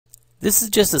This is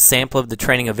just a sample of the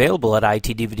training available at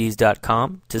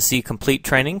itdvds.com. To see complete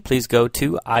training, please go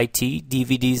to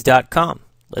itdvds.com.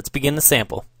 Let's begin the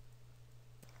sample.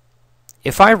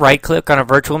 If I right-click on a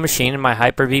virtual machine in my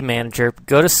Hyper-V Manager,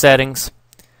 go to Settings,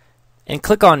 and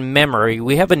click on Memory,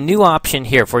 we have a new option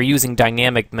here for using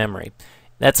dynamic memory.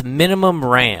 That's minimum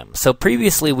RAM. So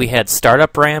previously we had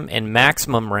startup RAM and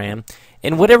maximum RAM,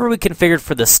 and whatever we configured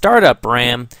for the startup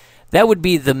RAM, that would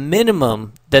be the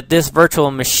minimum that this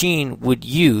virtual machine would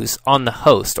use on the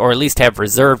host, or at least have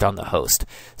reserved on the host.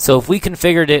 So if we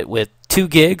configured it with 2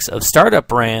 gigs of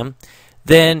startup RAM,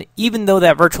 then even though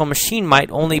that virtual machine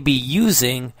might only be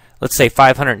using, let's say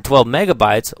 512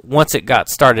 megabytes once it got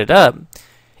started up,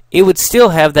 it would still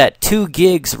have that 2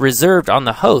 gigs reserved on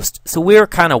the host. So we were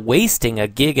kind of wasting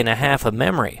 1.5 gigs of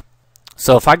memory.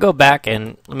 So if I go back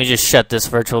and let me just shut this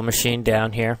virtual machine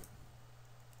down here.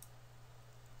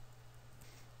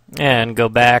 And go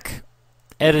back,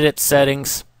 edit its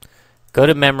settings, go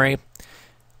to memory.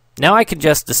 Now I can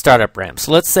adjust the startup RAM.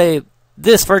 So let's say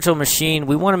this virtual machine,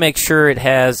 we want to make sure it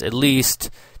has at least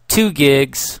 2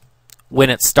 gigs when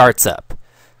it starts up.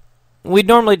 We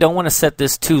normally don't want to set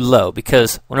this too low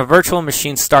because when a virtual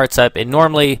machine starts up, it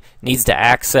normally needs to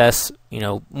access,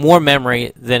 more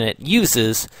memory than it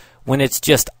uses when it's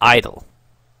just idle.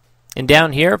 And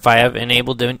down here, if I have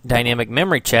enabled dynamic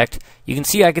memory checked, you can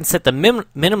see I can set the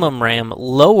minimum RAM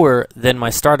lower than my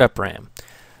startup RAM.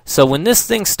 So when this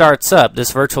thing starts up,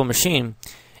 this virtual machine,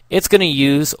 it's going to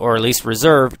use, or at least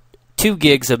reserve, 2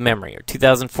 gigs of memory, or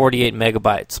 2048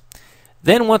 megabytes.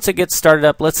 Then once it gets started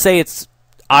up, let's say it's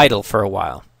idle for a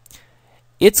while,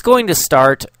 it's going to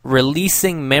start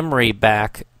releasing memory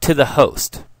back to the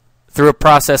host through a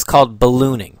process called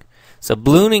ballooning. So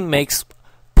ballooning makes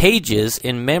pages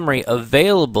in memory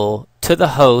available to the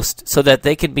host so that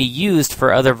they can be used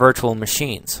for other virtual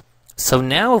machines. So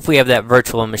now if we have that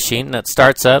virtual machine that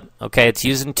starts up, okay, it's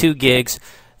using 2 gigs,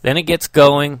 then it gets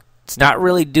going, it's not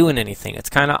really doing anything, it's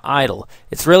kind of idle.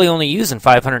 It's really only using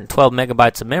 512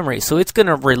 megabytes of memory, so it's going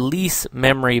to release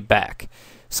memory back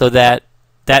so that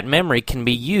that memory can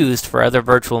be used for other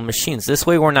virtual machines. This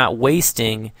way we're not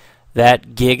wasting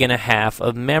that 1.5 gigs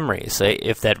of memory, say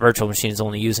if that virtual machine is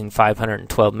only using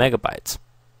 512 megabytes.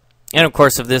 And of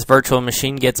course if this virtual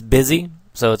machine gets busy,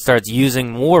 so it starts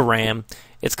using more RAM,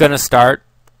 it's going to start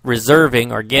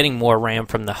reserving or getting more RAM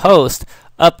from the host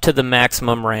up to the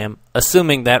maximum RAM,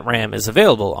 assuming that RAM is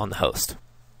available on the host.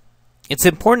 It's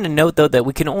important to note though that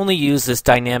we can only use this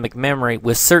dynamic memory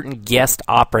with certain guest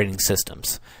operating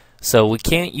systems. So we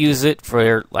can't use it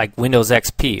for like Windows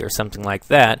XP or something like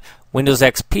that. Windows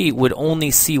XP would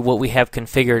only see what we have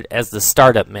configured as the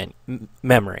startup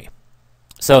memory.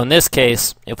 So in this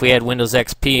case, if we had Windows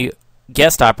XP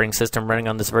guest operating system running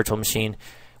on this virtual machine,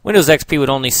 Windows XP would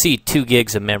only see 2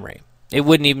 gigs of memory. It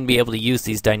wouldn't even be able to use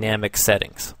these dynamic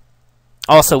settings.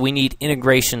 Also, we need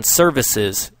integration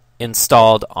services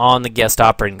installed on the guest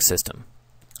operating system.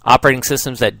 Operating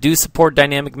systems that do support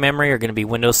dynamic memory are going to be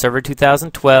Windows Server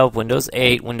 2012, Windows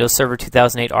 8, Windows Server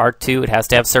 2008 R2. It has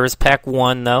to have Service Pack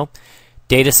 1 though.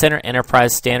 Data Center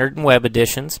Enterprise Standard and Web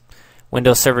Editions.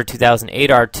 Windows Server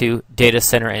 2008 R2, Data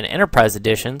Center and Enterprise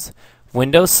Editions.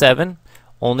 Windows 7,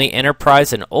 only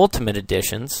Enterprise and Ultimate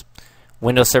Editions.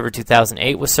 Windows Server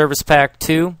 2008 with Service Pack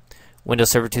 2.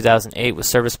 Windows Server 2008 with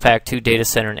Service Pack 2 Data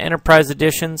Center and Enterprise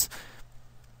Editions.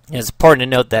 And it's important to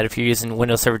note that if you're using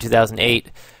Windows Server 2008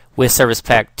 with Service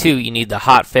Pack 2, you need the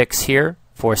hotfix here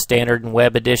for Standard and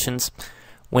Web Editions.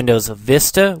 Windows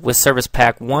Vista with Service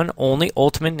Pack 1 only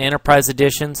Ultimate and Enterprise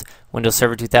Editions. Windows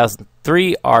Server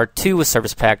 2003 R2 with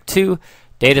Service Pack 2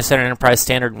 Data Center Enterprise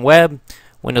Standard and Web.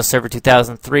 Windows Server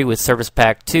 2003 with Service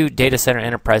Pack 2 Data Center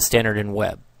Enterprise Standard and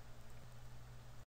Web.